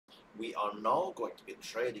We are now going to be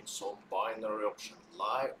trading some binary option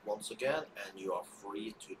live once again, and you are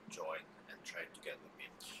free to join and trade together with me.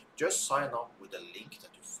 Just sign up with the link that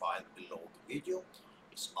you find below the video.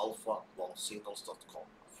 It's alpha1signals.com.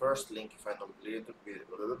 First link you find below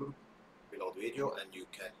the video, and you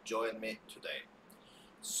can join me today.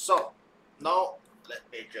 So now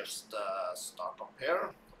let me just start up here.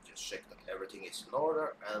 Just check that everything is in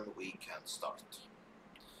order, and we can start.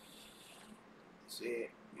 See,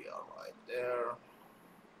 we are right there.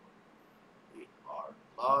 We are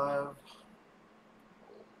live.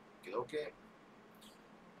 Okay.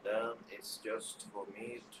 Then it's just for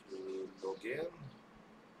me to log in.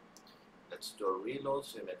 Let's do a reload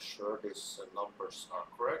to make sure these numbers are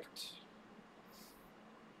correct.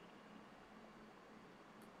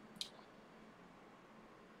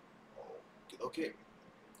 Okay.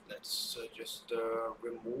 Let's just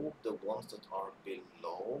remove the ones that are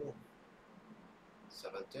below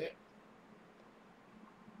 70.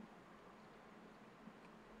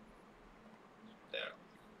 There.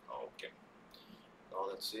 Okay. Now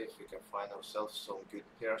let's see if we can find ourselves some good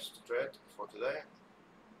pairs to trade for today.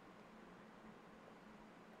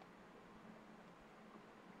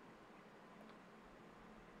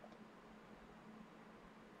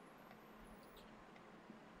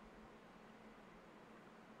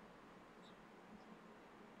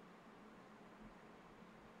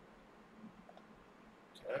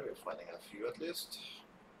 Okay, we're finding a few at least.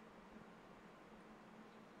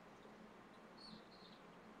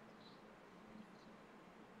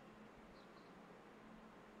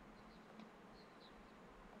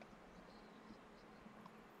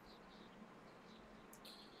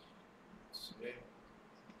 See.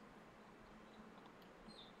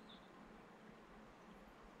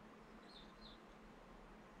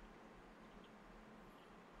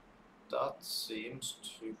 That seems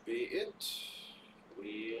to be it.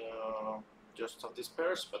 We just have these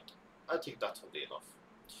pairs, but I think that will be enough.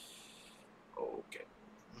 Okay,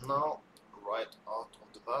 now right out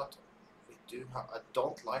of the bat, we do have. I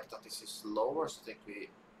don't like that this is lower, so I think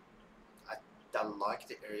I like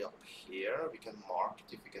the area up here. We can mark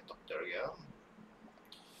it if we get up there again.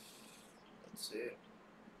 Let's see,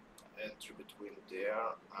 entry between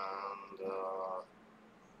there and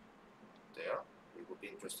there. We will be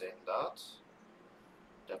interested in that.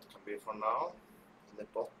 That can be for now. In the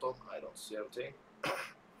bottom, I don't see anything.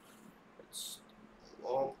 Let's move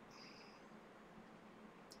on.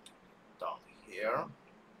 Down here,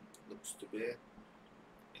 looks to be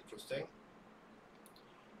interesting.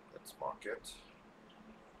 Let's mark it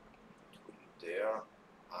between there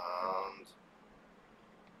and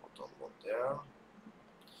bottom one there.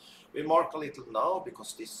 We mark a little now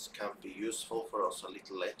because this can be useful for us a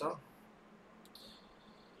little later.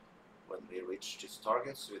 When we reach these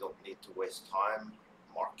targets, we don't need to waste time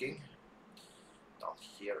marking. Down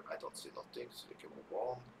here, I don't see nothing, so we can move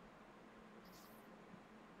on.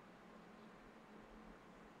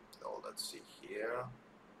 Now let's see here.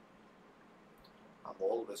 I'm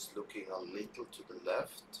always looking a little to the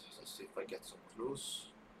left to see if I get some clues.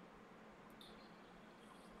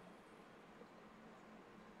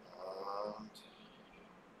 And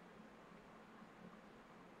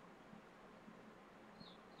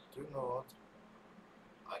do you know what?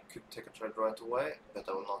 I could take a trade right away, but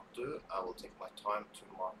I will not do. I will take my time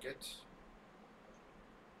to mark it.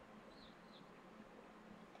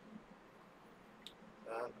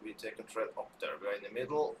 And we take a trade up there. We are in the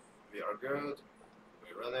middle. We are good.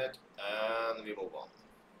 We run it and we move on.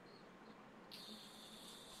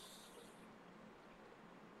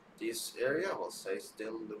 This area, I will say,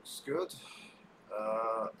 still looks good.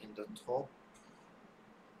 In the top,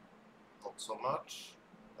 not so much.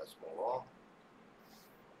 Let's move on.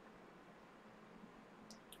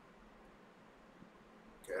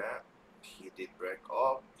 Okay, he did break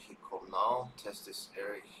up. He come now. Test this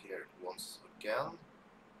area here once again.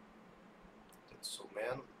 Let's zoom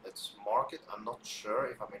in. Let's mark it. I'm not sure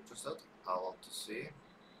if I'm interested. I want to see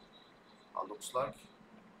how it looks like.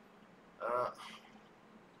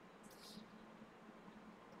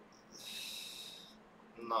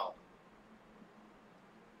 Now,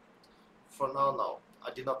 for now, no.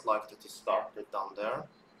 I did not like that it started down there.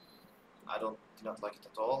 I did not like it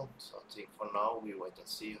at all. So I think for now we wait and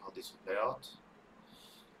see how this will play out.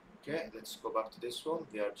 Okay, let's go back to this one.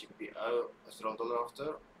 We are GPO $0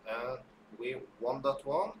 after, and we won that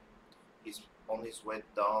one. He's on his way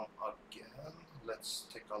down again. Let's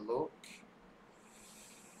take a look.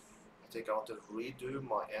 I think I want to redo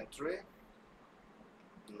my entry.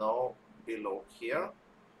 Now below here.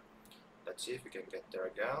 Let's see if we can get there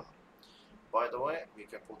again. By the way, we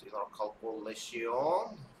can put in our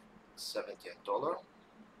calculation $78.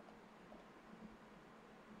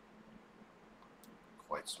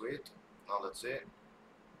 quite sweet. Now let's see.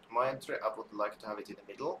 My entry, I would like to have it in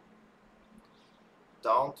the middle.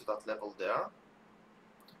 Down to that level there.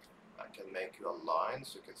 I can make you a line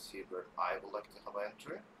so you can see where I would like to have an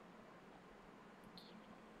entry.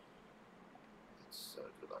 Let's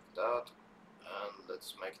do like that. And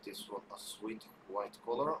let's make this one a sweet white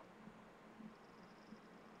color.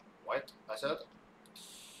 White, I said.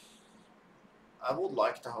 I would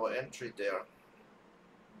like to have an entry there.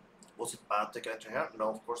 Was it bad to take entry here? No,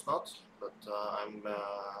 of course not. But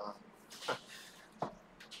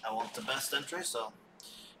I want the best entry, so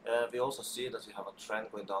we also see that we have a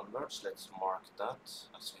trend going downwards. Let's mark that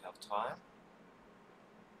as we have time.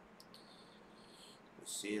 You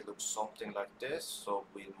see it looks something like this, so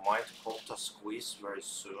we might hold a squeeze very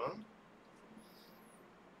soon.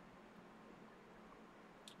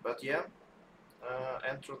 But yeah,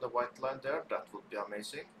 enter the white line there, that would be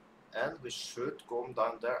amazing. And we should go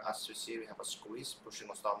down there. As you see, we have a squeeze pushing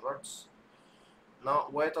us downwards. Now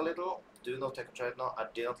wait a little, do not take a trade now. I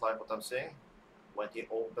did not like what I'm saying. When he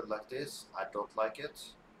opened like this, I don't like it.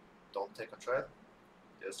 Don't take a trade,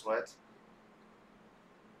 just wait.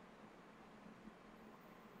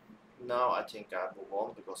 Now I think I move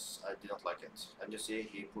on because I did not like it. And you see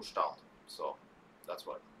he pushed down, so that's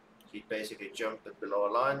why. He basically jumped below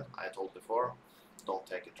a line. I told before, don't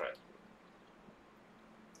take a trade.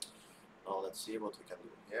 Now let's see what we can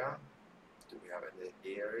do here. Do we have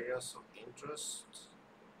any areas of interest?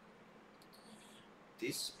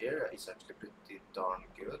 This area is actually pretty darn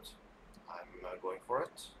good. I'm going for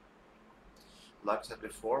it. Like I said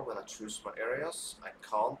before, when I choose my areas, I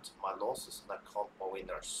count my losses and I count my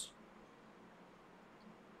winners.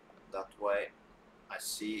 That way I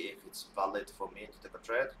see if it's valid for me to take a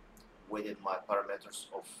trade within my parameters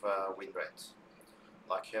of win rate.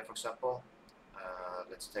 Like here for example,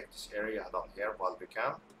 let's take this area down here while we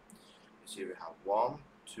can. You see we have 1,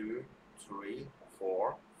 2, 3,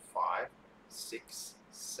 4, 5, 6,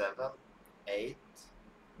 7, 8,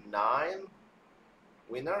 9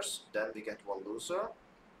 winners, then we get 1 loser.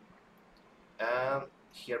 And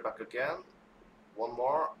here back again, one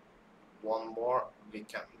more, we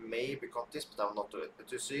can maybe cut this, but I will not do it.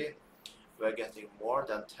 But you see, we're getting more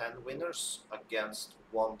than 10 winners against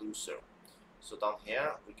 1 loser. So down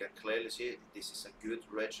here, we can clearly see this is a good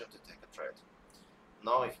region to take a trade.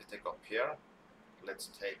 Now if we take up here, let's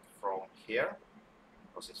take from here,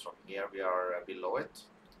 because it's from here we are below it.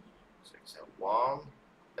 So you can say 1,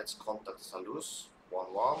 let's count that as a lose, 1,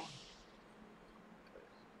 1.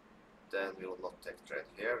 Then we will not take trade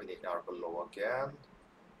here, we need our below again.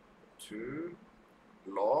 2,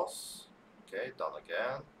 loss, okay, done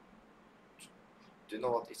again. Do you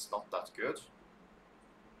know what, it's not that good.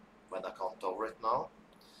 When I count over it now,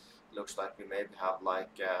 looks like we maybe have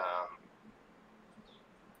like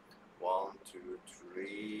 1, 2,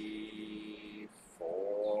 3,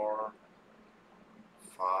 4,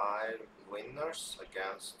 5 winners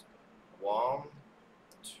against 1,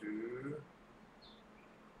 2,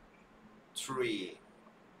 3.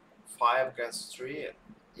 5 against 3.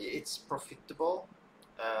 It's profitable.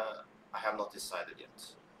 I have not decided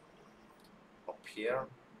yet. Up here,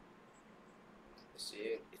 you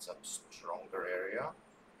see it's a stronger area.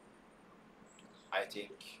 I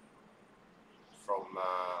think from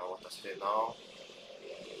what I see now,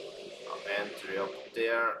 entry up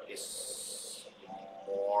there is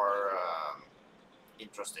more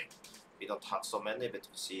interesting. We don't have so many, but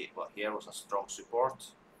you see, well, here was a strong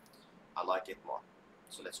support. I like it more,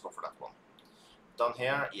 so let's go for that one. Down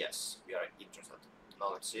here, yes, we are interested.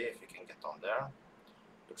 Now let's see if we can get down there.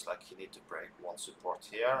 Looks like you need to break 1 support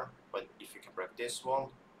here, but if you can break this one,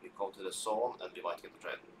 we go to the zone and we might get the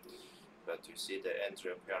trade. But you see the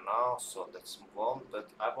entry up here now, so let's move on. But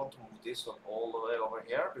I want to move this one all the way over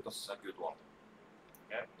here because it's a good one.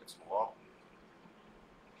 Okay, let's move on.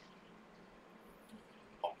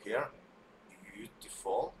 Up here,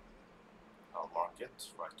 beautiful. I'll mark it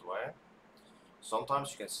right away.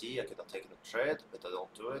 Sometimes you can see I could have taken a trade, but I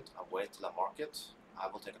don't do it. I wait till I mark it. I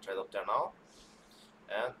will take a trade up there now.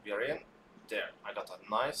 And we are in. There, I got a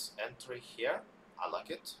nice entry here. I like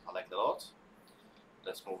it. I like it a lot.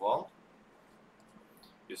 Let's move on.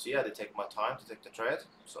 You see, I did take my time to take the trade,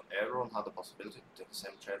 so everyone had the possibility to take the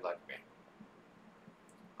same trade like me.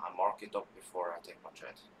 I mark it up before I take my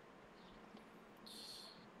trade.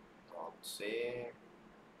 Let's see.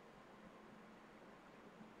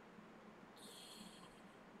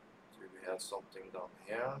 Do we have something down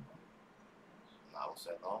here? I will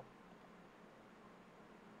say no.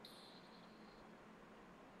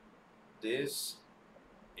 This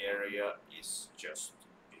area is just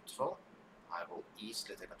beautiful. I will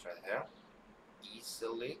easily take a trade here.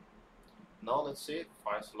 Easily. Now let's see,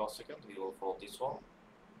 5 last second, we will follow this one.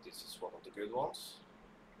 This is one of the good ones.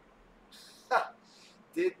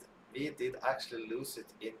 We did actually lose it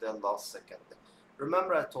in the last second.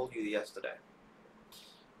 Remember I told you yesterday,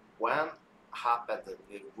 when happened that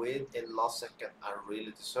we win in last second, I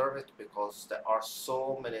really deserve it, because there are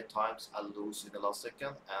so many times I lose in the last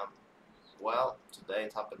second, and well, today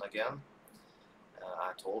it happened again.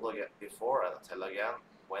 I told again before, and I tell again,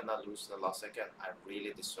 when I lose in the last second, I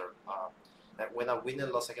really deserve. When I win in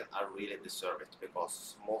the last second, I really deserve it,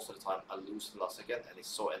 because most of the time I lose in the last second, and it's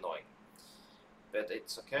so annoying. But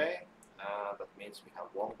it's okay. That means we have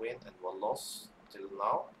one win and one loss till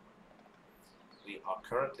now. We are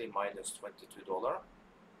currently minus $22.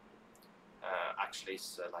 Actually,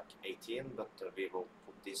 it's like 18, but we will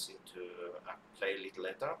put this into play a little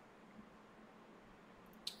later.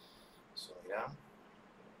 So yeah.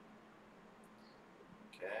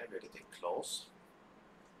 Okay, we're getting close.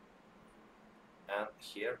 And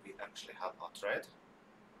here we actually have a trade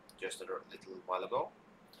just a little while ago.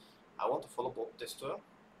 I want to follow both these two.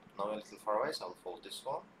 Now a little far away, so I'll follow this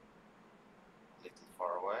one. A little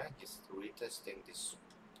far away. He's retesting this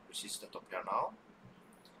resistance up here now.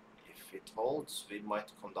 If it holds, we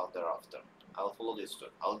might come down there after. I'll follow these two.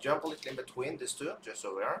 I'll jump a little in between these two, just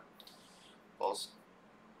over here. Because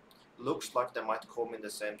looks like they might come in the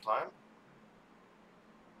same time.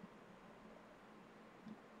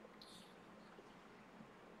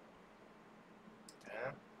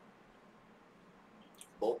 Okay.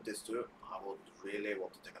 Both these two, I would really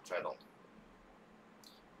want to take a trade on.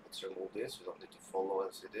 Let's remove this. We don't need to follow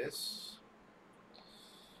and see this.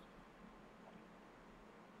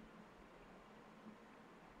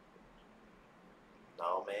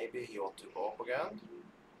 Now maybe he wants to go up again.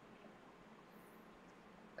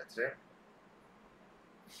 Let's see.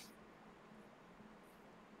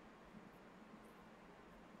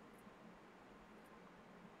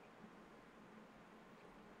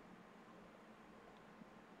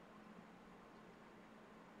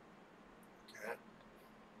 Okay.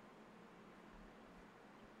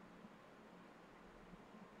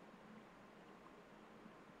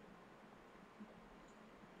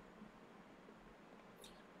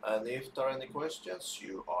 And if there are any questions,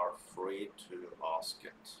 you are free to ask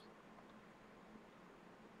it.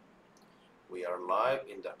 We are live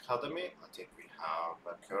in the academy. I think we have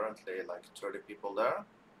currently like 30 people there.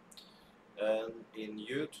 And in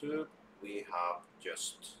YouTube, we have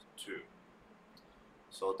just 2.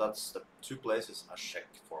 So that's the 2 places I check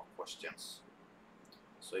for questions.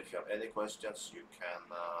 So if you have any questions, you can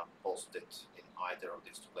post it in either of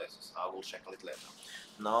these 2 places. I will check a little later.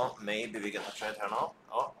 Now, maybe we get a trade here now.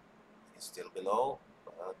 Oh, he's still below,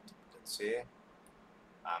 but let's see.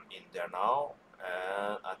 I'm in there now,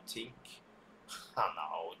 and I think,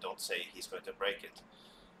 no, don't say he's going to break it.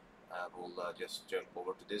 I will just jump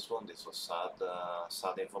over to this one. This was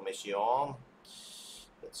sad information.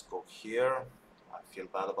 Let's go here. I feel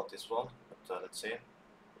bad about this one, but let's see.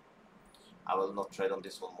 I will not trade on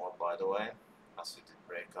this one more, by the way, as it did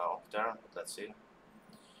break up there, but let's see.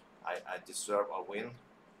 I deserve a win.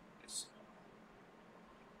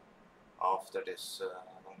 After this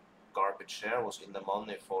garbage share was in the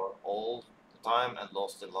money for all the time and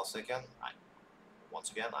lost in the last second.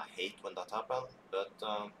 Once again, I hate when that happens, but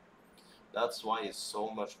that's why it's so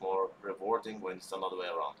much more rewarding when it's the other way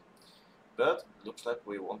around. But looks like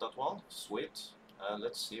we won that one. Sweet.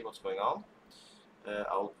 Let's see what's going on.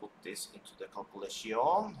 I'll put this into the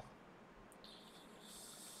calculation.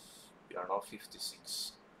 We are now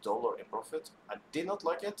 $56 in profit. I did not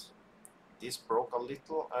like it. This broke a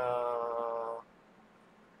little.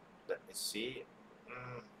 Let me see.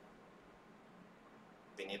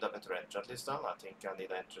 We need a better entry at least then. I think I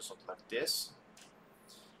need an entry something like this.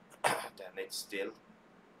 Then it's still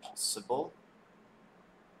possible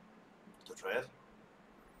to trade.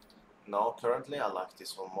 Now currently I like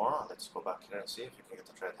this one more. Let's go back here and see if we can get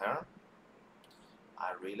a trade here.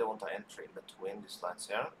 I really want an entry in between these lines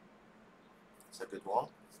here. It's a good one.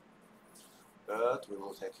 But we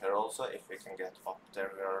will take here also if we can get up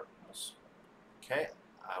there here. Okay,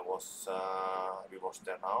 we was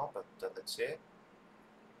there now, but let's see.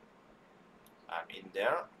 I'm in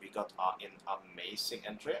there. We got an amazing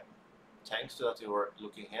entry. Thanks to that you were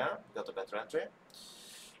looking here, we got a better entry.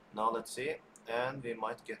 Now let's see, and we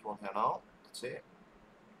might get one here now. Let's see.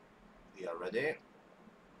 We are ready.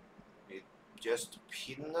 We just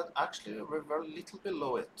pinned it. Actually, we were a little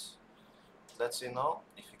below it. Let's see now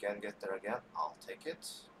if we can get there again. I'll take it.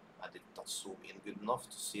 I did not zoom in good enough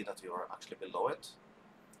to see that we were actually below it.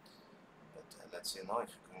 But let's see now if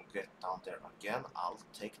we can get down there again. I'll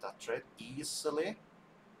take that trade easily.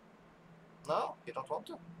 No, you don't want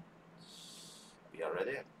to. We are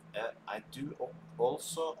ready. I do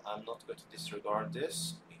also, I'm not going to disregard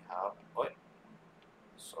this. We have, oh,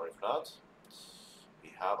 sorry for that. We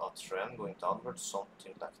have a trend going downwards,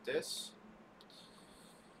 something like this.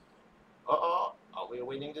 Are we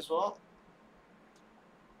winning this one?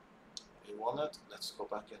 We won it. Let's go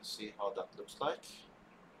back and see how that looks like.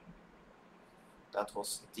 That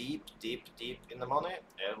was deep, deep, deep in the money.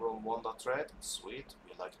 Everyone won that trade. Sweet,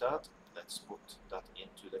 we like that. Let's put that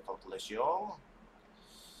into the calculation.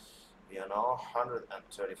 We are now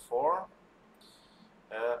 134.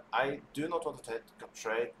 I do not want to take a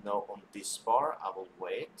trade now on this bar. I will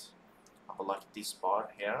wait. I would like this bar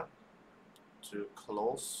here to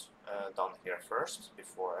close down here first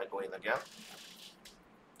before I go in again.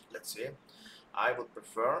 Let's see. I would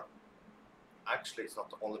prefer, actually it's not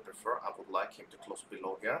the only prefer, I would like him to close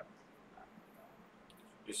below here.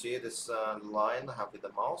 You see this line I have with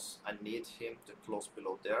the mouse? I need him to close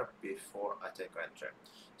below there before I take an entry.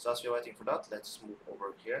 So as we're waiting for that, let's move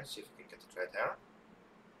over here, see if we can get a trade here.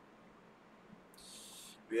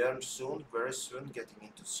 We are soon, very soon, getting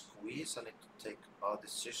into squeeze. I need to take a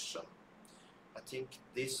decision. I think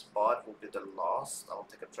this bar will be the last I'll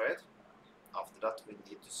take a trade. After that, we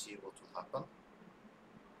need to see what will happen.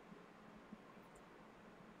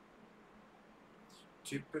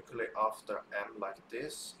 Typically, after M like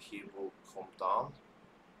this, he will come down,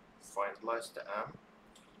 finalize the M,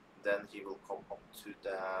 then he will come up to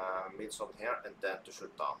the mid-zone here, and then to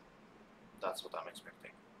shoot down. That's what I'm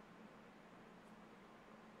expecting.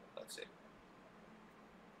 Let's see.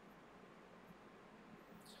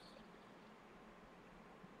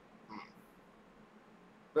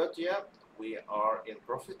 But yeah, we are in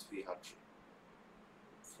profit. We had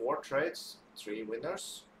 4 trades, 3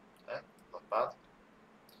 winners. Not bad.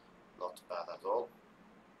 Not bad at all.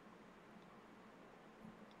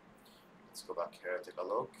 Let's go back here and take a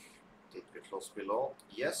look. Did we close below?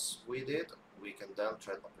 Yes, we did. We can then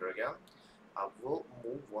trade up here again. I will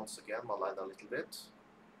move once again my line a little bit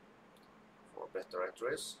for better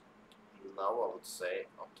entries. Now I would say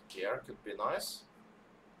up here could be nice.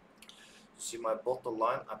 You see my bottom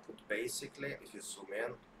line, I put basically, if you zoom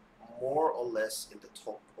in, more or less in the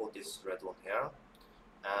top of this red one here.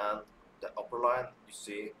 And the upper line, you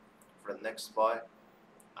see, for the next buy,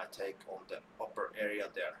 I take on the upper area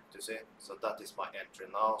there, you see? So that is my entry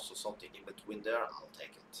now, so something in between there, I'll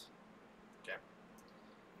take it. Okay.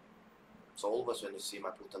 So always when you see my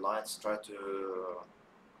put the lines, try to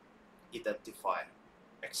identify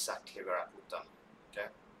exactly where I put them, okay?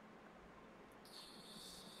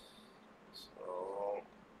 So,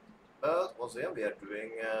 but once again, we are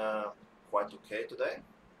doing quite okay today.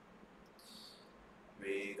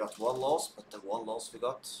 We got 1 loss, but the 1 loss we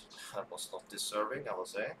got was not deserving, I would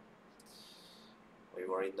say. We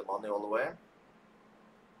were in the money all the way.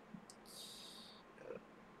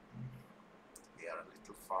 We are a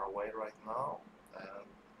little far away right now.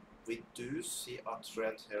 We do see a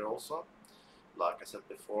trend here also. Like I said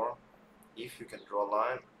before, if you can draw a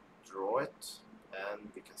line, draw it, and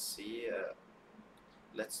we can see.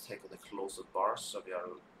 Let's take the closest bars so we are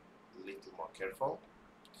a little more careful.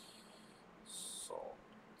 So,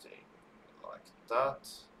 like that.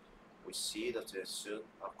 We see that we soon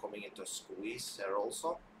are coming into a squeeze here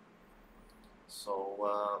also.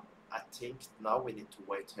 So I think now we need to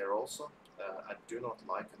wait here also. I do not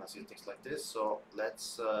like when I see things like this. So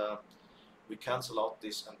let's we cancel out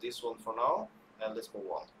this and this one for now, and let's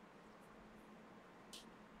move on.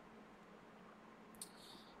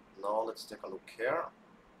 Now let's take a look here.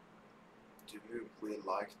 Do we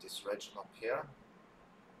like this region up here?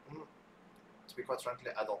 To be quite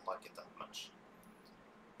frankly, I don't like it that much.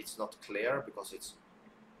 It's not clear because it's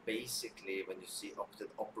basically, when you see up the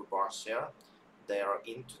upper bars here, they are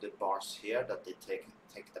into the bars here that they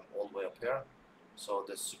take them all the way up here. So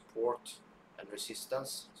the support and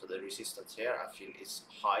resistance, so the resistance here I feel is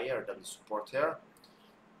higher than the support here.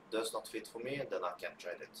 Does not fit for me, and then I can't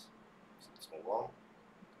trade it. So let's move on.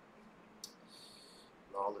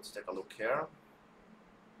 Now let's take a look here.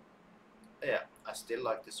 Yeah, I still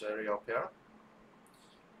like this area up here.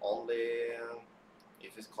 Only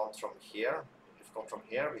if it comes from here. If it comes from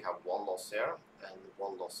here, we have 1 loss here and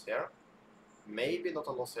 1 loss here. Maybe not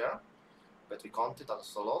a loss here, but we count it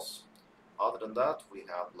as a loss. Other than that, we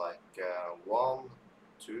have like 1,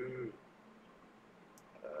 2,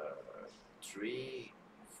 3,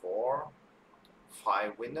 4,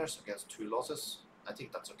 5 winners against 2 losses. I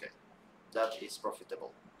think that's okay. That is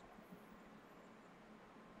profitable.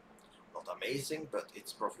 Not amazing, but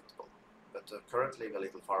it's profitable. But currently we're a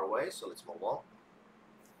little far away, so let's move on.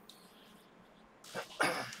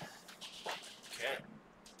 Okay.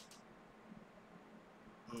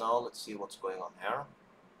 Now let's see what's going on here.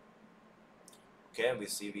 Okay, we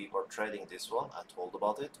see we were trading this one. I told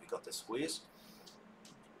about it. We got the squeeze.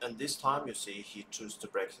 And this time you see he chose to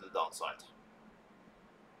break to the downside.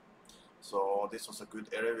 So this was a good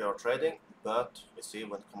area we are trading, but we see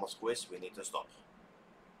when it comes to squeeze we need to stop.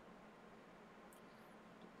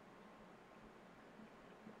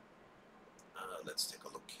 Let's take a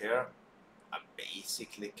look here. I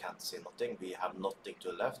basically can't see nothing. We have nothing to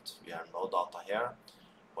the left. We have no data here.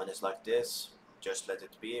 When it's like this, just let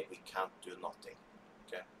it be. We can't do nothing.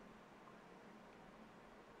 Okay.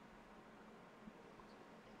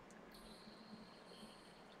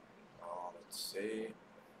 Now let's see.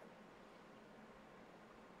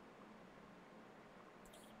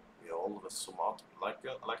 We always zoom out.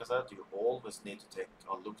 Like I said, you always need to take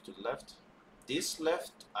a look to the left. This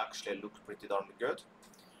left actually looks pretty darn good.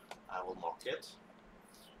 I will mark it.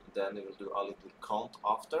 Then we will do a little count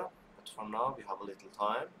after. But for now, we have a little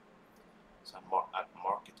time. So I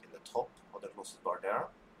mark it in the top of the closest bar there.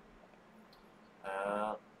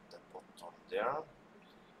 The bottom there.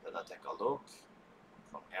 Then I take a look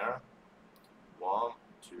from here. 1,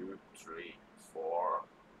 2, 3, 4.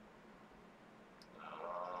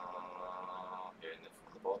 Here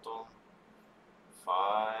from the bottom.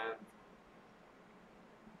 5,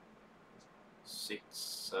 6,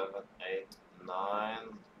 7, 8,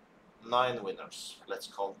 9. 9 winners. Let's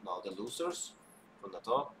count now the losers from the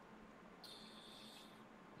top.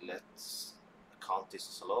 Let's count this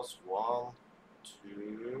as a loss. 1,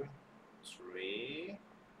 2, 3,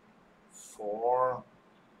 4.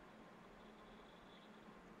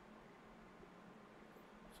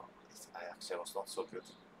 I actually was not so good.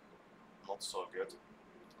 Not so good.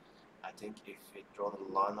 I think if we draw the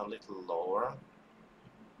line a little lower,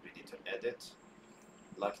 we need to edit.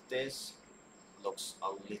 Like this, looks a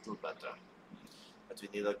little better. But we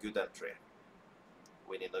need a good entry.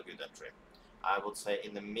 We need a good entry. I would say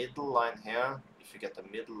in the middle line here, if you get the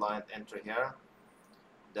middle line entry here,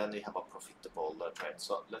 then we have a profitable trade.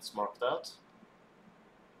 So let's mark that.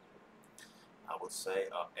 I would say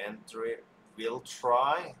entry will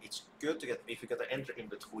try. It's good to get, if you get an entry in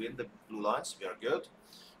between the blue lines, we are good.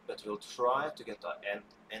 But we'll try to get an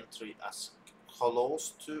entry as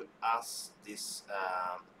close to as this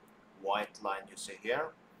white line you see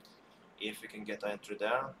here. If we can get an entry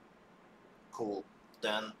there, cool.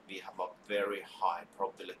 Then we have a very high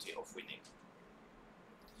probability of winning.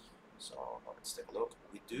 So let's take a look.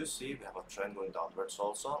 We do see we have a trend going downwards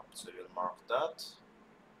also, so we'll mark that.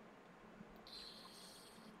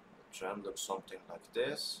 The trend looks something like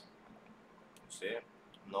this. You see,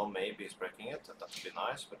 no, maybe it's breaking it. That would be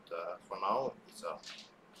nice, but for now it's a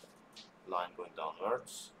line going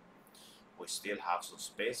downwards. We still have some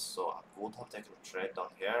space, so I would have taken a trade down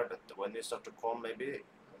here, but when we start to come maybe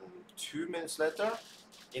 2 minutes later,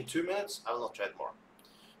 in 2 minutes I will not trade more.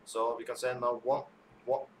 So we can say now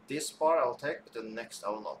this bar I'll take, but the next I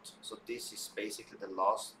will not. So this is basically the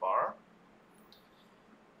last bar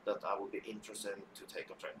that I will be interested in to take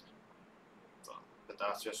a trade. So, but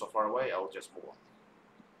that's just so far away, I will just move on.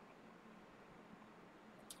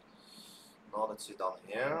 Now let's see down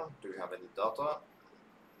here, do we have any data?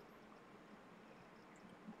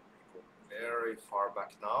 We go very far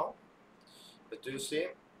back now, but do you see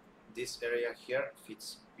this area here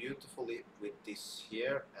fits beautifully with this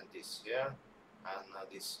here and this here and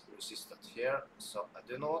this resistance here. So I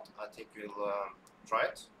do know what, I think we'll try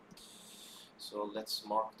it. So let's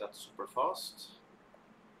mark that super fast.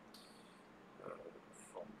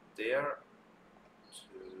 From there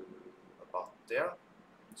to about there.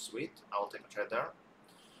 Sweet, I'll take a trade there.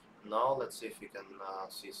 Now let's see if we can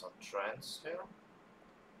see some trends here.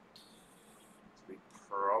 We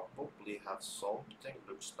probably have something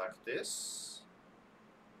looks like this.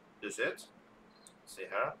 Is it? See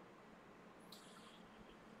here.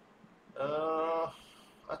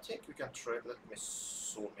 I think we can trade. Let me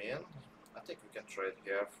zoom in. I think we can trade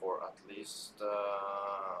here for at least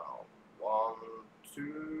 1,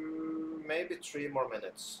 2, maybe 3 more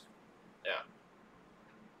minutes. Yeah.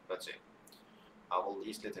 Let's see. I will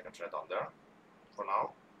easily take a trade on there for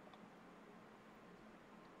now.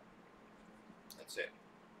 Let's see.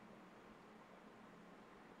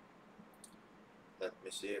 Let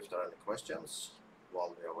me see if there are any questions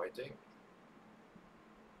while we are waiting.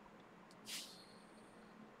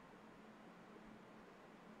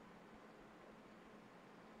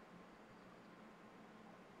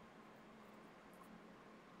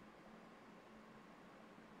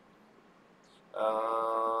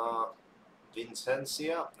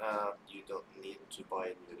 Vincencia, you don't need to buy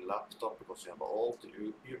a new laptop because you have old.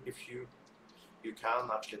 You can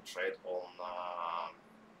actually trade on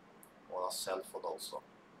a cell phone also.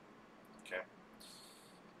 Okay.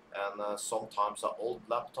 And sometimes an old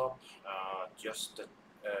laptop just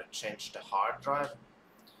change the hard drive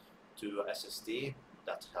to SSD.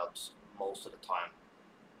 That helps most of the time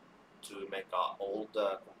to make an old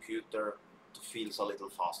computer to feels a little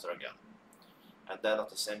faster again. And then at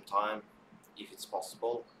the same time, if it's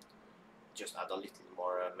possible, just add a little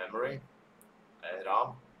more memory,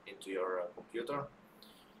 RAM into your computer,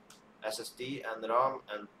 SSD and RAM,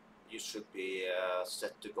 and you should be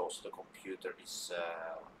set to go so the computer is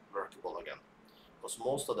workable again. Because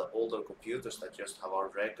most of the older computers that just have a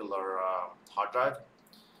regular hard drive,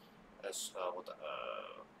 as I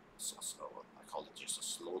call it just a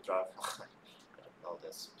slow drive. I don't know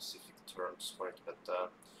the specific terms for it,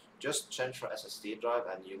 but just change for SSD drive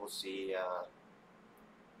and you will see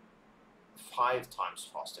 5 times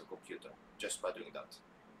faster computer just by doing that.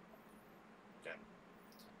 Okay,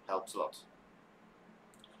 helps a lot.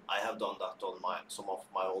 I have done that on some of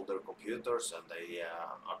my older computers and they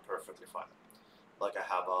are perfectly fine. Like I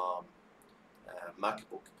have a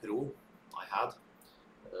MacBook Pro I had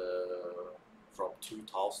from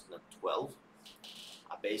 2012.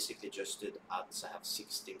 I basically just did ads. I have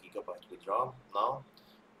 16 gigabyte with RAM now,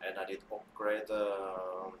 and I did upgrade.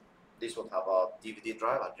 This would have a DVD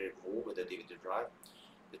drive. I did move with the DVD drive.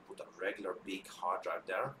 They put a regular big hard drive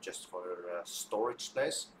there just for storage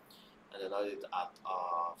space, and then I did add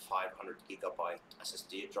a 500 gigabyte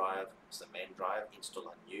SSD drive as the main drive. Install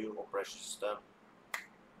a new operation system.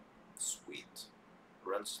 Sweet,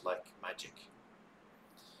 runs like magic.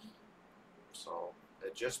 So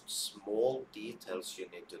just small details you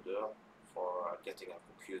need to do for getting a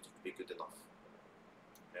computer to be good enough.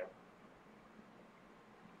 Okay.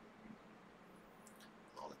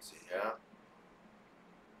 Now let's see here.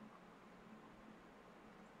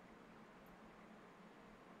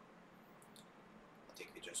 I think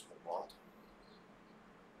we just move on.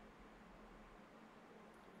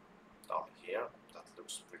 Down here, that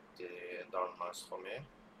looks pretty darn nice for me.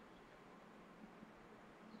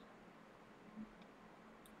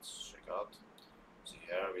 Out. So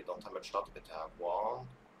here we don't have much data, but we have 1,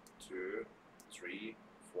 2, 3,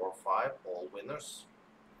 4, 5, all winners.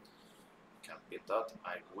 Can't beat that.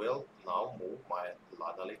 I will now move my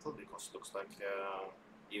line a little because it looks like,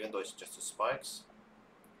 even though it's just the spikes,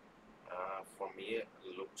 for me it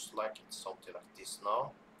looks like it's something like this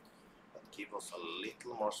now. That gives us a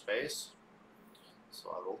little more space. So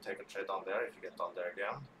I will take a trade down there if you get down there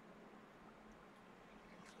again.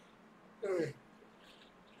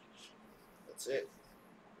 That's it.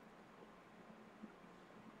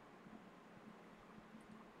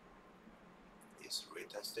 It's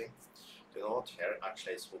retesting. You know what? Here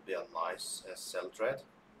actually this will be a nice sell trade.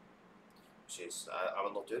 Which is I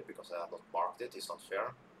will not do it because I have not marked it. It's not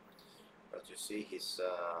fair. But you see his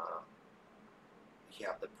he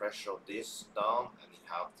have the pressure of this down and he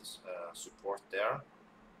have this support there.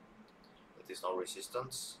 It is no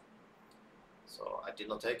resistance. So I did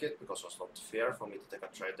not take it because it was not fair for me to take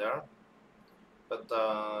a trade there. But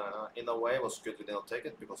in a way it was good we did not take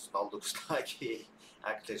it because now looks like he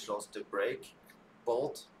actually shows the break.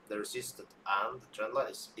 Both the resisted and the trend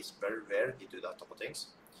line is very rare he do that type of things.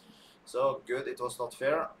 So good it was not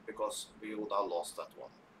fair because we would have lost that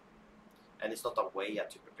one. And it's not a way I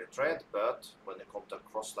typically trade, but when it comes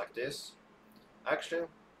across like this, actually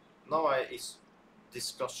now it's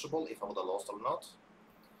discussable if I would have lost or not.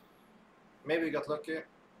 Maybe we got lucky,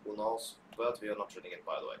 who knows, but we are not trading it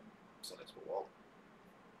by the way. So let's move on.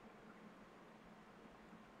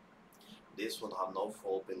 This will have no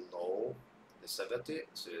fall below the 70,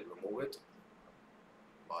 so we'll remove it,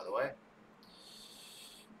 by the way.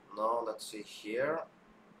 Now let's see here.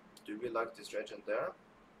 Do we like this region there?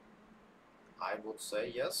 I would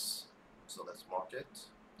say yes. So let's mark it.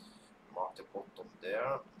 Mark the bottom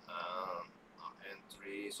there and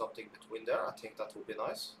entry something between there. I think that would be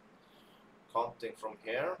nice. Counting from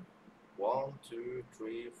here. 1, 2,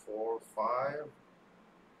 3, 4, 5,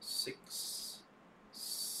 6,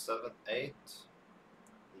 7, 8,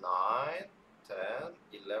 9, 10,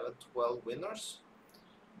 11, 12 winners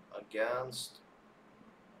against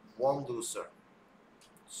 1 loser.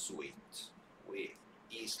 Sweet. We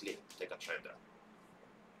easily take a trade there.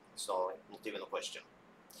 So not even a question.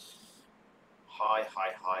 High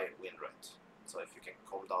win rate. So if you can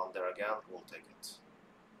come down there again, we'll take it.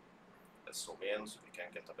 Let's zoom in so we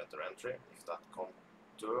can get a better entry if that comes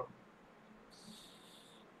through.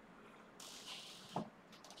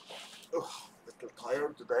 Oh, a little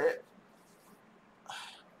tired today.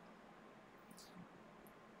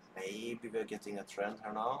 Maybe we're getting a trend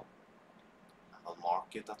here now. I'll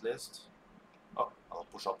mark it at least. Oh, I'll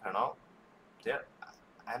push up here now. There.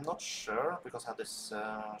 I'm not sure because I have this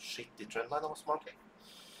shitty trend line I was marking.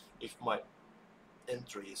 If my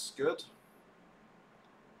entry is good,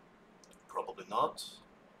 probably not.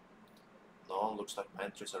 No, looks like my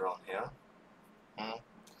entry is around here.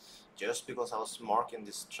 Just because I was marking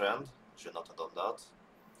this trend, should not have done that.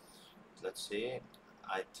 Let's see.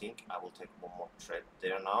 I think I will take one more trade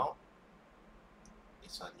there now.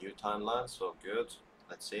 It's a new timeline, so good.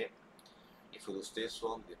 Let's see. If we lose this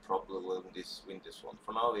one, we probably will win this one.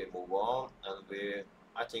 For now, we move on, and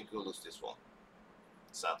I think we'll lose this one.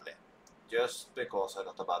 Sadly, just because I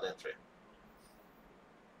got a bad entry.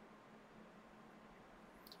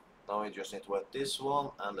 Now we just need to wet this one,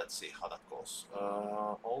 and let's see how that goes.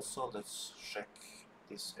 Also, let's check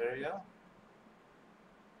this area.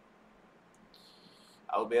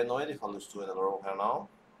 I'll be annoyed if I lose 2 in a row here now.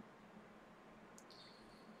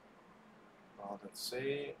 Let's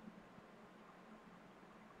see.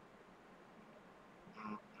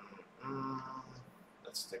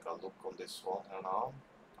 Let's take a look on this one here now.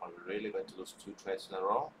 Are we really going to lose 2 trades in a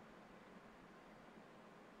row?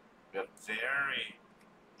 We are very...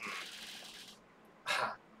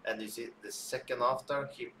 and you see, the second after,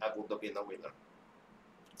 I would have been a winner.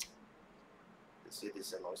 You see,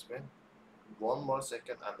 this annoys me. 1 more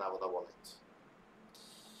second and I would have won it.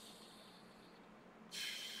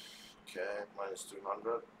 Okay, minus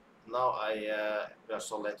 200. Now we are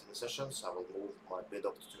so late in the session, so I will move my bid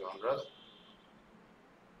up to 200.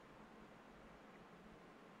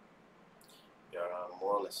 We are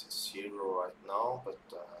more or less 0 right now, but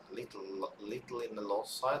little in the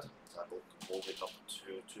loss side. So I will move it up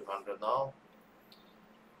to 200 now.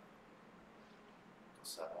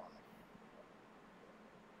 So,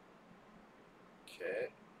 okay,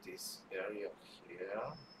 this area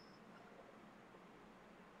here.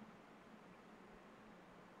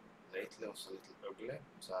 Lately was a little ugly,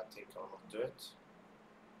 so I think I'll not do it.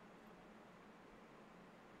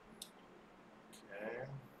 Okay.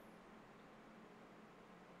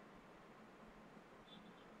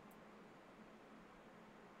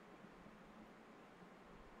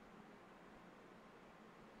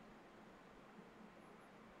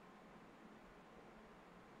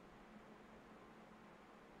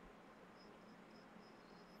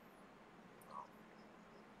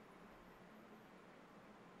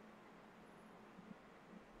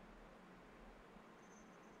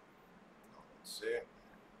 Let's see.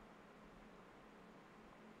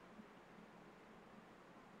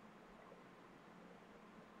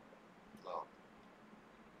 No.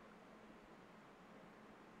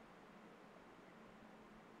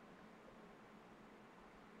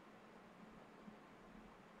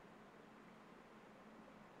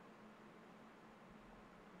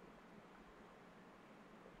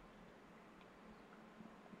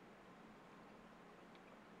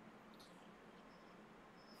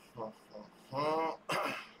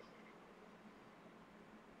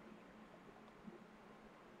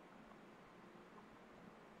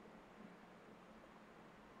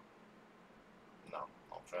 No,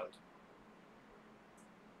 no trend.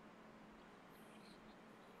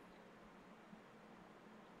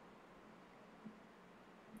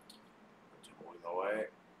 Moving away.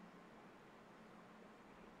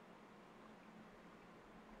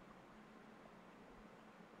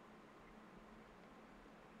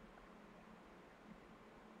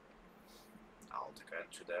 I'll take an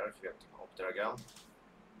entry there if you have to come up there again.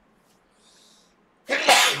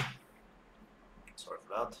 Sorry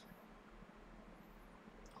for that.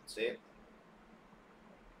 Let's see.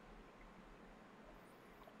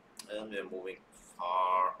 And we're moving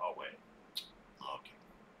far away. Okay,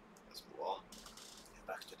 let's move on. Get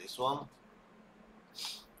back to this one.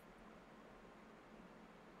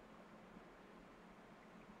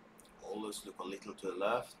 Always look a little to the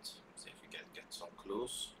left, see if you can get some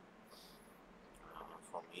clues.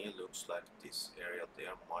 For me, it looks like this area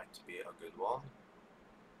there might be a good one.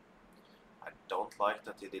 I don't like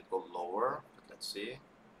that it did go lower, but let's see.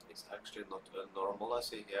 It's actually not normal, I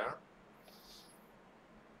see here.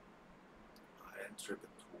 Entry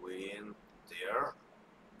between there.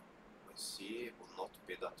 We see it will not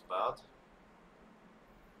be that bad.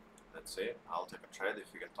 Let's see. I'll take a trade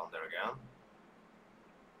if you get on there again.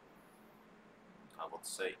 I would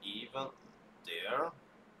say even there.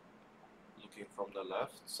 Looking from the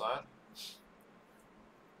left side.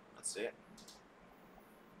 Let's see.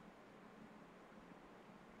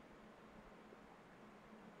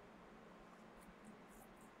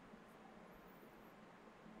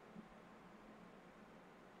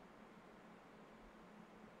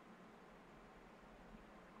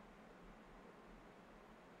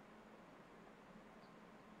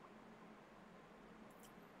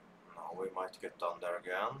 Now we might get down there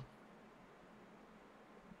again.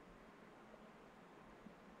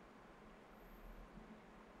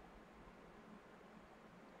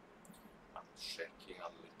 I'm checking a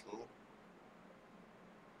little,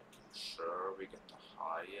 making sure we get the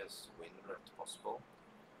highest win rate possible.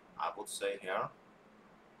 I would say here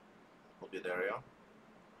will be the area.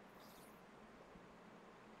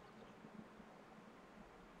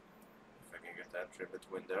 If I can get entry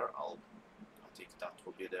between there, I think that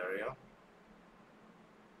will be the area.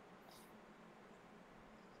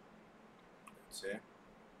 Let's see.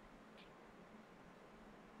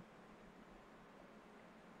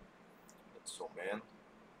 Let's zoom in.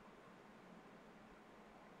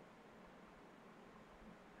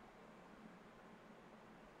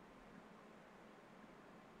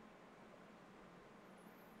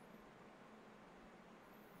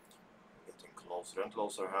 Getting closer and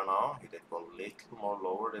closer here now. He did go a little more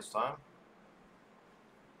lower this time.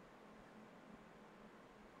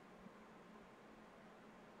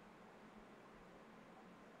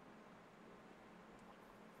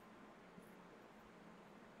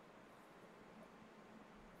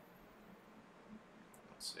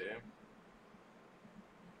 Let's see.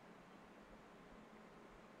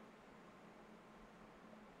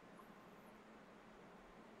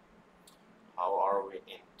 How are we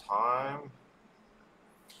in time? We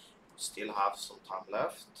still have some time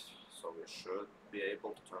left, so we should be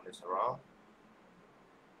able to turn this around.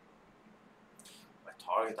 My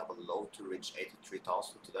target, I would love to reach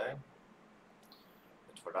 83,000 today,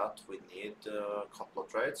 but for that we need a couple of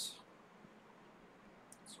trades.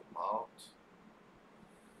 Zoom out.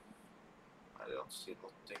 I don't see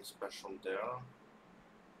nothing special there.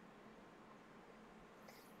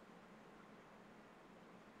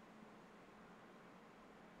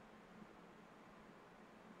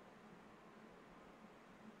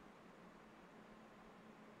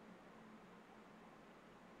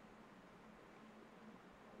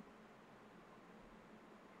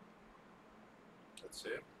 Let's see.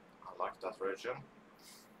 I like that region.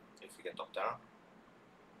 If we get up there.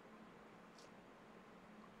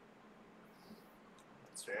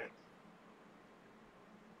 Let's see.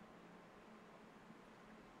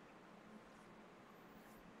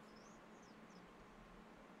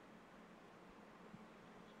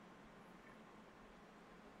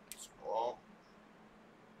 Let's go on.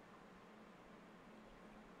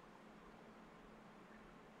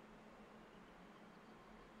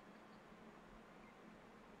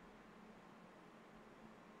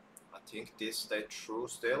 I think this stayed true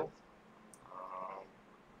still.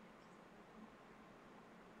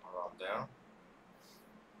 Around there.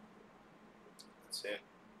 Let's see.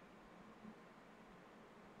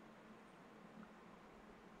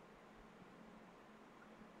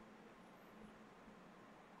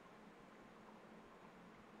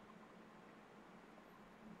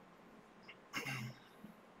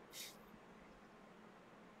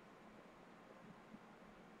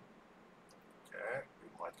 Okay, we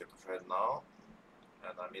might get a trade now.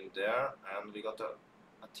 And I'm in there, and we got a.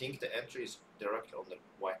 I think the entry is directly on the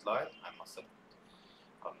white line. I'm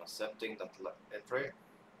accepting that entry.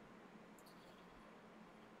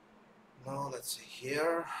 Now let's see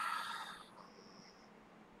here.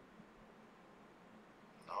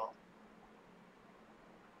 No.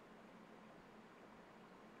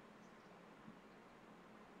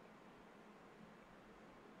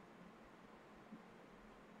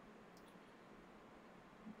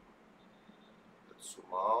 Let's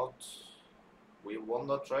zoom out. We won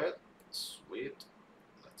the trade. Sweet.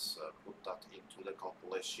 Let's put that into the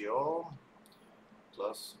calculation.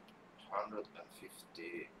 Plus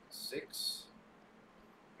 156.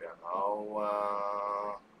 We are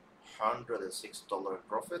now $106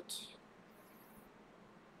 profit.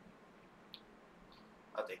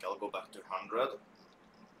 I think I'll go back to 100.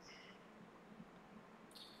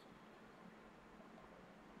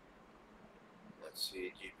 Let's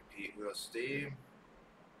see, GBP USD.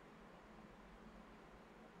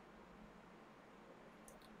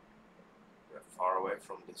 We're far away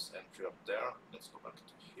from this entry up there. Let's go back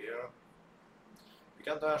to here. You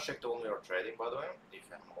can check the only you're trading, by the way, if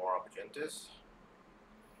you have more opportunities.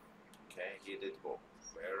 Okay, he did go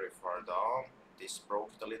very far down. This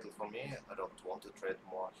broke it a little for me. I don't want to trade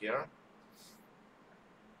more here.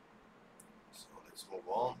 So let's move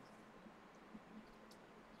on.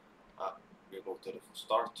 We go to the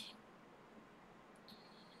start.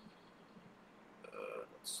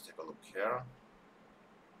 Let's take a look here.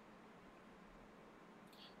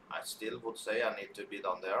 I still would say I need to be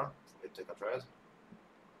down there to take a trade.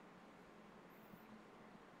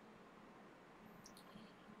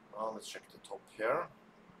 Now let's check the top here.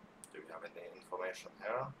 Do we have any information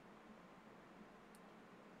here?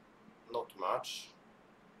 not much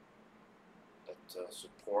that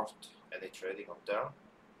support any trading up there.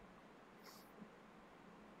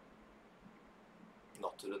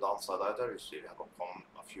 Not to the downside either. You see we have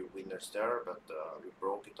a few winners there, but we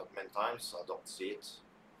broke it up many times, so I don't see it.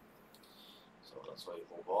 So that's why we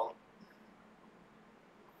move on.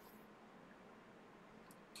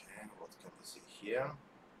 Okay, what can we see here?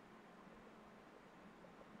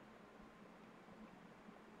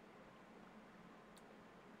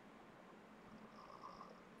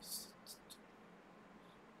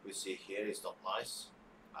 We see here is not nice.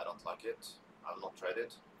 I don't like it. I'll not trade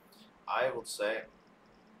it. I would say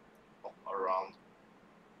around,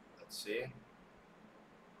 let's see.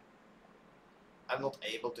 I'm not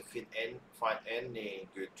able to find any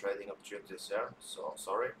good trading opportunities here, so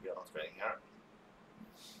sorry, we are not trading here.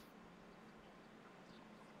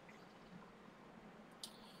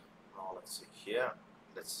 Now let's see here.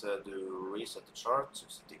 Let's do reset the chart to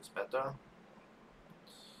see things better.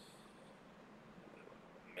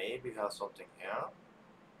 Maybe we have something here.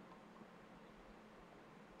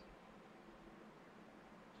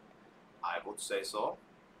 I would say so.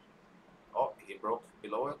 Oh, he broke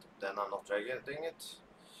below it, then I'm not targeting it.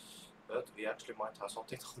 But we actually might have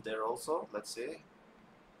something down there also. Let's see.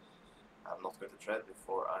 I'm not going to trade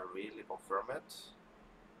before I really confirm it.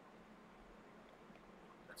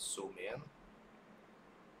 Let's zoom in.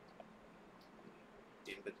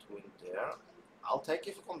 In between there. I'll take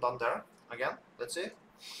if it come down there again. Let's see.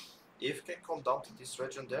 If it can come down to this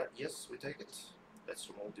region there, yes, we take it. Let's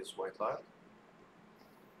remove this white line.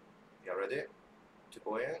 We are ready to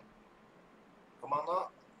go in. Come on now,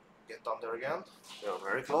 get down there again. We are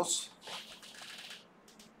very close.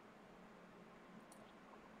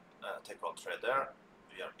 Take one trade there.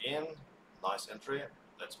 We are in. Nice entry.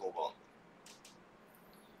 Let's move on.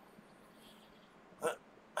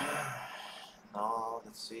 Now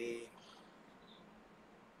let's see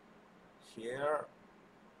here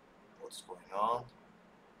what's going on.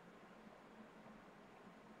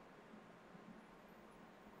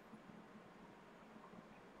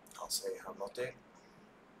 Can't say I have nothing.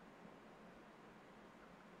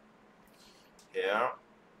 Here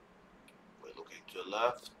we're looking to the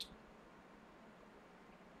left.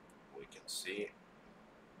 We can see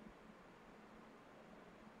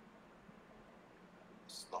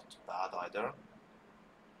it's not bad either,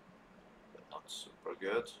 but not super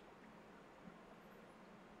good.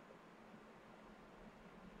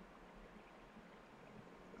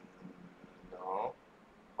 No.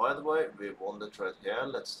 By the way, we won the trade here.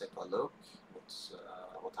 Let's take a look.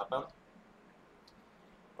 What happened?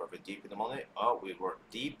 Were we deep in the money? Oh, we were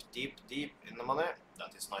deep in the money.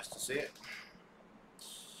 That is nice to see.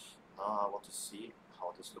 Now I want to see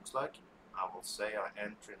how this looks like. I will say our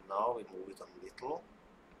entry now. We move it a little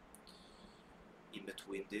in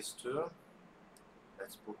between these two.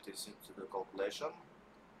 Let's put this into the calculation.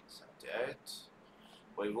 78.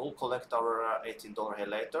 We will collect our $18 here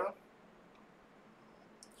later.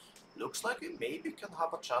 Looks like we maybe can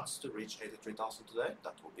have a chance to reach 83,000 today.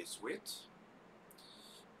 That would be sweet.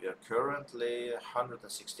 We are currently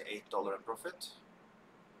 $168 in profit.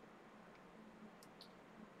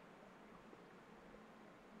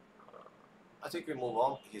 I think we move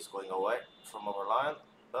on. He's going away from our line.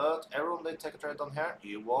 But everyone did take a trade on here.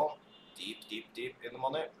 You won deep in the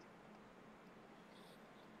money.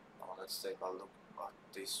 Now let's take a look at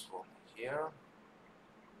this one here.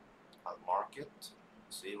 I'll mark it.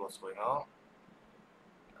 See what's going on.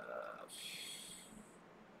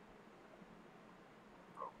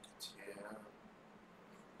 Broke it here.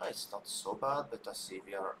 It's not so bad, but I see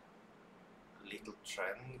we are a little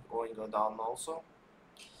trend going down also.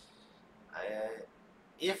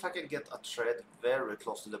 If I can get a trade very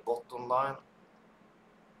close to the bottom line.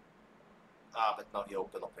 But now he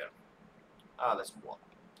opened up here. Let's move on.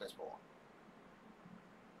 Let's move on.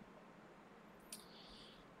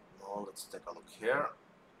 Now let's take a look here.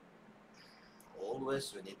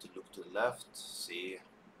 Always we need to look to the left, see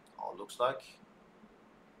how it looks like.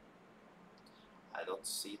 I don't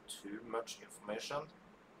see too much information.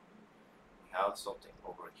 We have something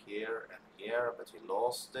over here and here, but we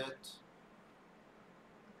lost it.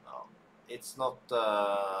 No, it's not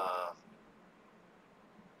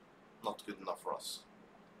good enough for us.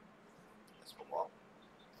 Let's move on.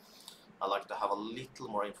 I like to have a little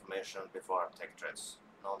more information before I take trades.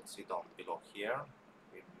 Now let's see down below here.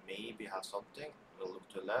 We maybe have something. We'll look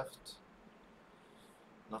to the left.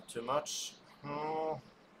 Not too much.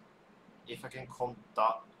 If I can come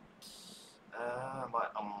down, I'm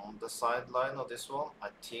on the sideline of this one. I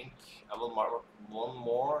think I will mark one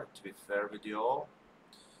more to be fair with you all.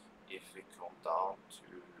 If we come down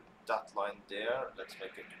to that line there. Let's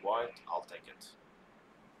make it white. I'll take it.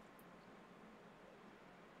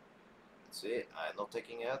 Let's see, I'm not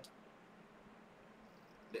taking it.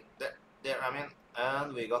 There, I mean,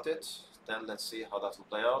 and we got it. Then let's see how that will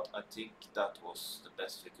play out. I think that was the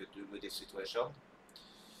best we could do with this situation.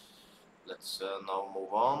 Let's now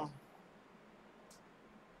move on.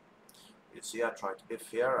 You see, I try to be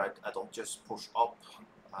fair. I don't just push up.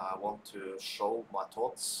 I want to show my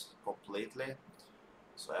thoughts completely,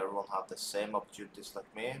 so everyone have the same opportunities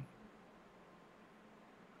like me.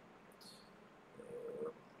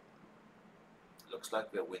 Looks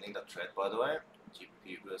like we're winning that trade, by the way.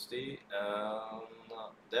 GBP USD.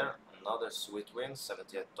 There, another sweet win,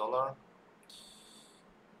 $78.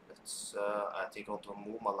 Let's. I think I want to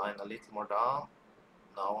move my line a little more down.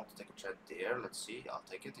 Now I want to take a trade there. Let's see. I'll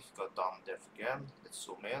take it. If it goes down there again, let's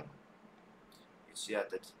zoom in. You see, I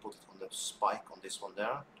did put it on the spike on this one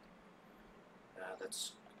there.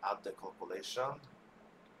 Let's add the calculation.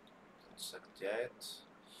 78.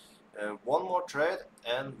 One more trade,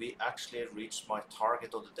 and we actually reached my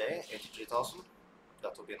target of the day, 83,000.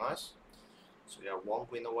 That would be nice. So we are one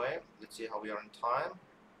win away. Let's see how we are in time.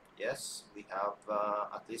 Yes, we have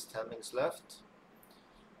at least 10 minutes left.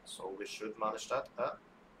 So we should manage that.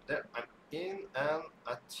 There, I'm in, and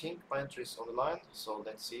I think my entry is on the line. So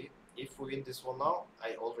let's see. If we win this one now,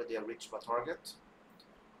 I already have reached my target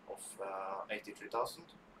of 83,000.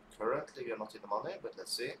 Currently, we are not in the money, but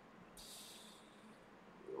let's see.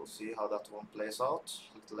 We'll see how that one plays out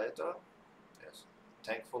a little later. Yes.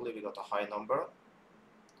 Thankfully, we got a high number.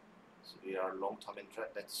 So we are long time in trade.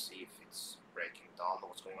 Let's see if it's breaking down or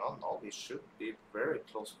what's going on. Now we should be very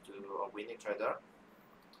close to a winning trade there.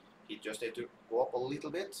 He just need to go up a little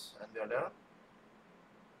bit, and we are there.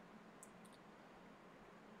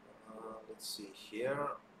 Let's see here.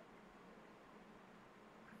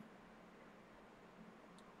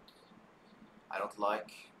 I don't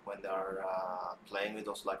like when they are playing with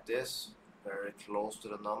us like this, very close to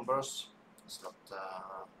the numbers. It's not.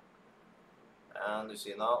 And you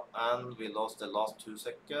see now, and we lost the last 2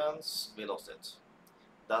 seconds. We lost it.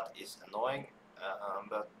 That is annoying,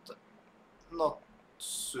 but not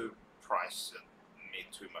surprising me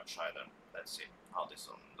too much either. Let's see how this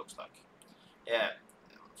one looks like. Yeah,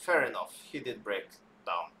 fair enough. He did break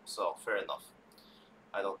down, so fair enough.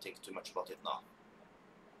 I don't think too much about it now.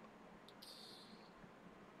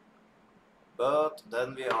 But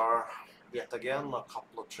then we are yet again a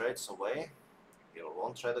couple of trades away. We are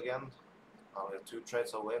one trade again. Now we are 2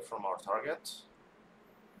 trades away from our target.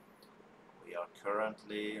 We are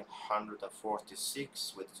currently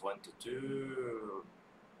 146 with 22,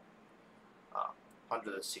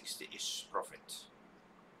 160-ish profit.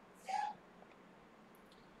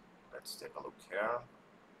 Let's take a look here.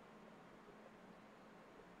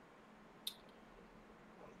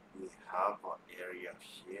 We have an area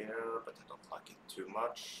here, but I don't like it too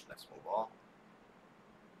much. Let's move on.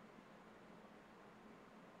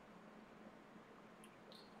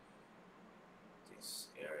 This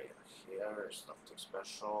area here is nothing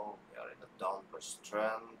special. We are in a downward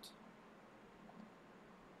trend.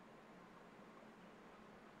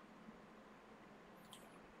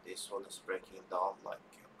 This one is breaking down like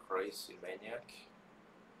a crazy maniac.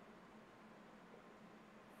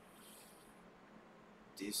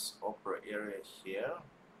 This upper area here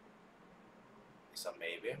is a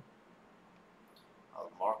maybe.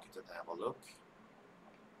 I'll mark it and have a look.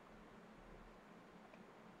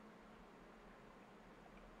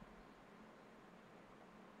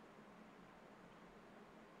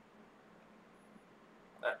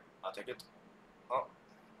 There, I'll take it. Oh,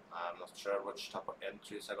 I'm not sure which type of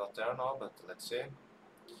entries I got there now, but let's see.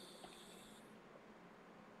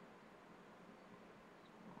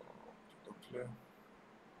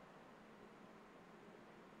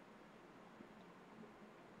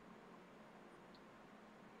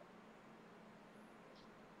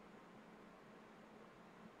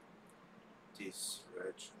 This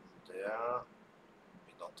region there,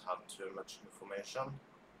 we don't have too much information.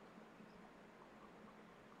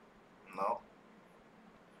 No.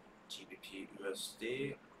 GBP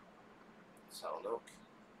USD, let's have a look.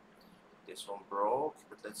 This one broke,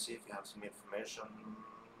 but let's see if we have some information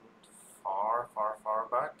far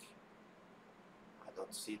back. I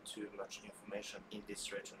don't see too much information in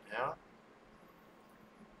this region here.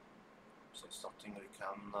 So it's something we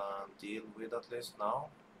can deal with at least now.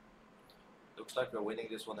 Looks like we're winning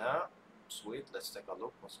this one here. Sweet, let's take a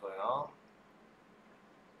look what's going on.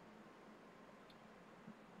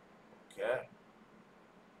 Okay.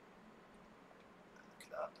 Look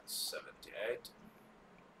at that, that's 78.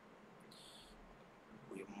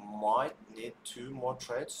 We might need 2 more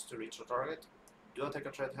trades to reach our target. Do I take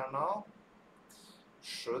a trade here now?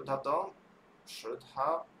 Should have done. Should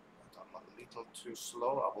have. But I'm a little too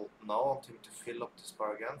slow. I will now want him to fill up this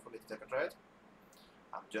bar again for me to take a trade.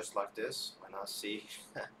 I'm just like this when I see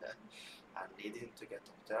I need him to get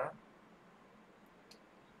up there.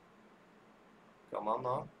 Come on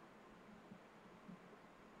now.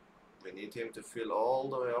 We need him to fill all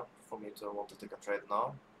the way up for me to want to take a trade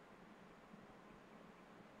now.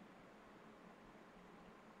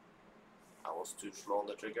 I was too slow on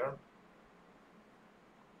the trigger.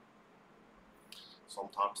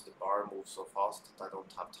 Sometimes the bar moves so fast that I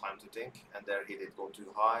don't have time to think, and there he did go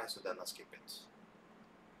too high, so then I skip it.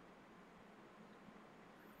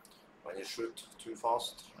 When you shoot too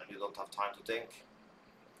fast and you don't have time to think,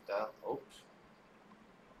 then, oops,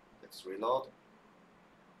 let's reload.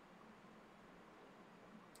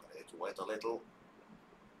 I need to wait a little.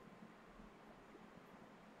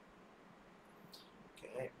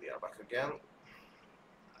 Okay, we are back again.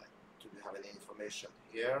 Do we have any information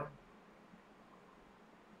here?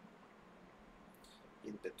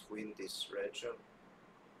 In between this region,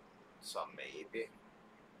 some maybe,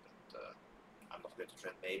 but I'm not going to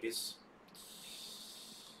trade maybes.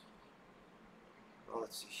 Well,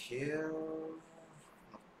 let's see here.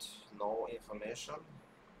 No information.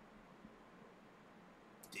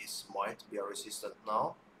 This might be a resistant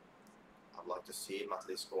now. I'd like to see him at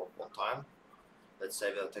least go up one time. Let's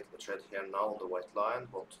say we'll take the trade here now on the white line,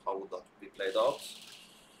 but how would that be played out?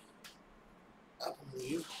 I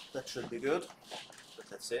believe that should be good, but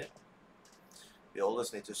let's see. We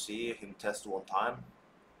always need to see him test one time,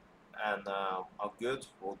 and how good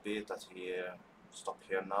would be that he stop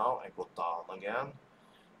here now and go down again.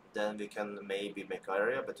 Then we can maybe make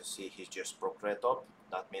area, but you see he just broke right up.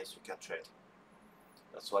 That means we can trade.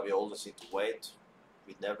 That's why we always need to wait.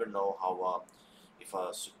 We never know how if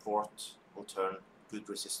a support will turn good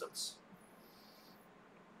resistance.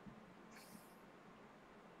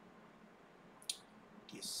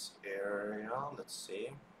 This area, let's see.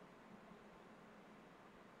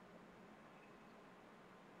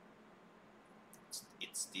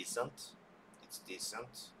 It's decent. It's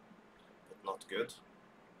decent, but not good.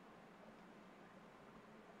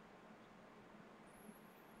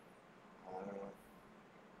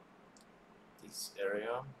 This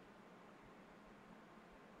area.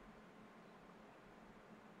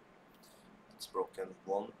 It's broken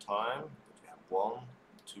one time, but we have 1,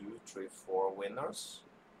 2, 3, 4 winners.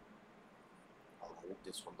 I'll move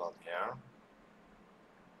this one down here,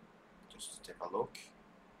 just to take a look,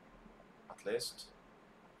 at least.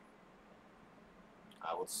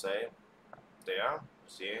 I would say there,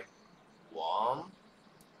 see, 1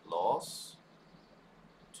 loss,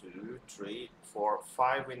 2, 3, 4,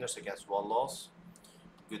 5 winners against 1 loss.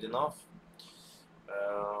 Good enough.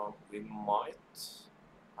 We might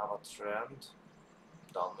have a trend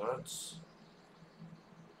downwards,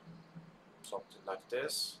 something like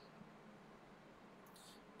this.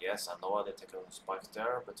 Yes, I know I did take a spike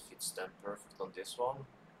there, but fits them perfect on this one.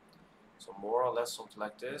 So more or less something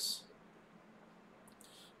like this.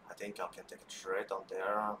 I think I can take a trade on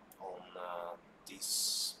there on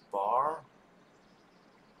this bar.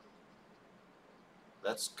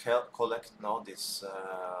 Let's collect now this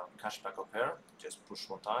cashback up here. Just push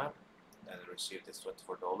one time and receive this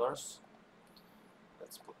 $24.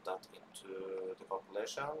 Let's put that into the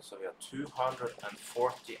calculation. So we have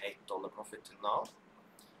 $248 profit till now.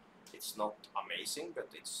 It's not amazing, but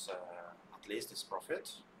it's at least it's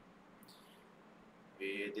profit.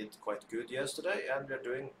 We did quite good yesterday, and we're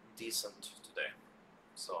doing decent today.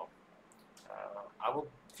 So I would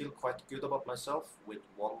feel quite good about myself with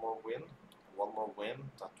one more win. One more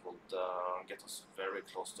win that would get us very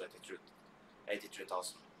close to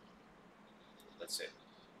 83,000. Let's see.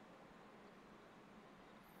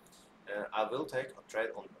 I will take a trade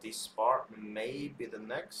on this bar, maybe the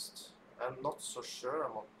next. I'm not so sure. I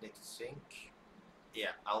might need to think.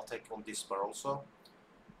 Yeah, I'll take on this bar also.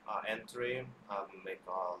 Entry, make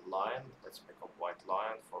a line. Let's make a white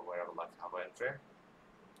line for where I would like to have an entry.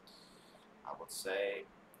 I would say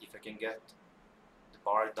if I can get the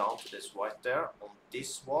bar down to this white there on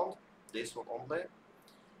this one only.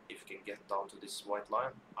 If you can get down to this white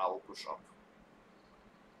line, I will push up.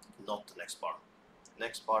 Not the next bar.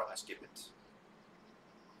 Next bar, I skip it.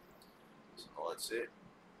 So let's see.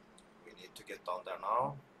 We need to get down there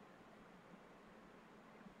now.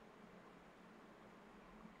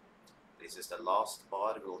 This is the last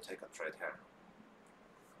bar. We will take a trade here.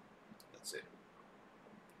 Let's see.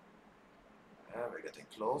 Yeah, we're getting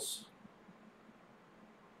close.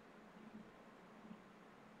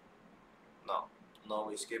 No,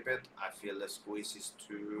 we skip it. I feel the squeeze is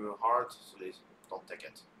too hard, so please don't take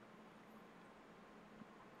it.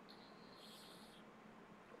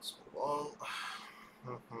 on.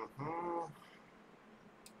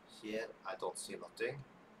 Here I don't see nothing.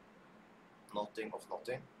 Nothing of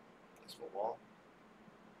nothing. Let's move on.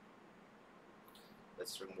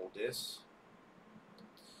 Let's remove this.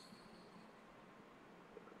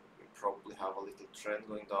 We probably have a little trend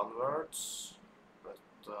going downwards, but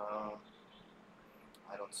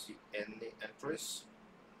I don't see any entries.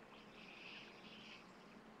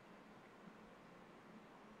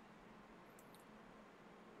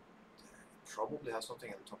 Probably has something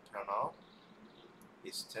in the top here now.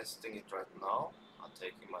 He's testing it right now. I'm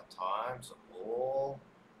taking my time, so all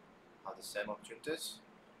have the same opportunities.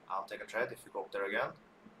 I'll take a trade if you go up there again.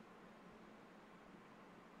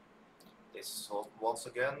 This once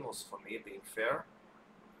again was for me being fair.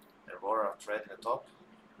 There were a trade in the top.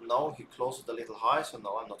 Now he closed a little high, so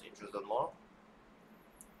now I'm not interested more.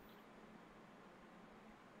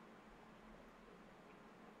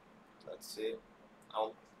 Let's see.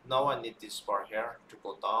 Now I need this bar here to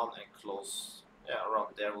go down and close. Yeah,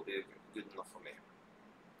 around there will be good enough for me.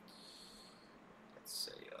 Let's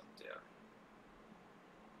say there.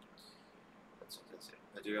 That's what let's see.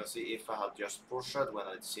 But you can see if I had just pushed it when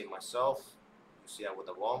I'd seen myself, you see I would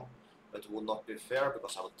have won. But it would not be fair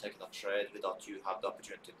because I would take a trade without you have the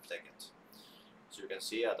opportunity to take it. So you can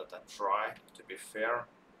see that I try to be fair,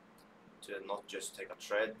 to not just take a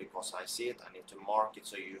trade because I see it. I need to mark it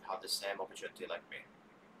so you have the same opportunity like me.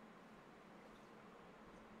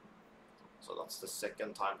 So that's the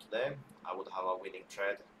second time today I would have a winning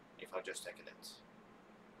trade if I just taken it.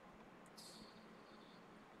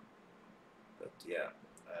 But yeah,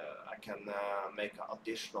 I can make an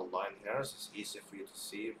additional line here, so it's easy for you to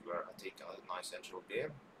see where I think a nice entry will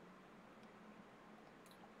be.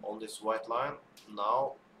 On this white line,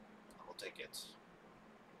 now I will take it.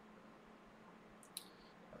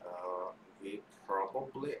 We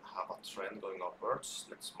probably have a trend going upwards.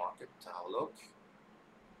 Let's mark it to have a look.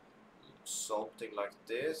 Something like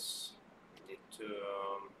this. We need to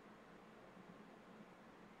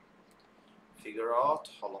figure out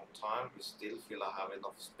how long time we still feel I have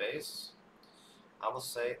enough space. I will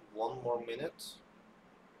say 1 more minute.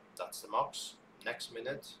 That's the max. Next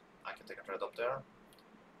minute I can take a trade up there,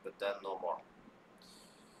 but then no more.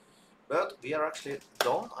 But we are actually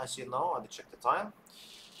done. I see now. I will check the time.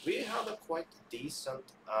 We had a quite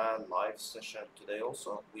decent live session today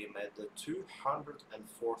also. We made the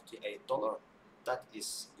 $248. That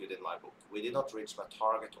is good in my book. We did not reach my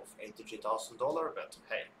target of $83,000, but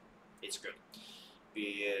hey, it's good.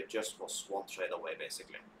 We just was one trade away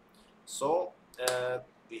basically. So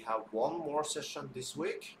we have one more session this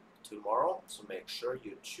week, tomorrow, so make sure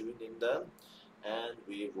you tune in then, and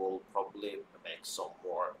we will probably make some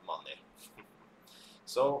more money.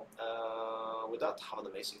 So with that, have an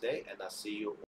amazing day, and I'll see you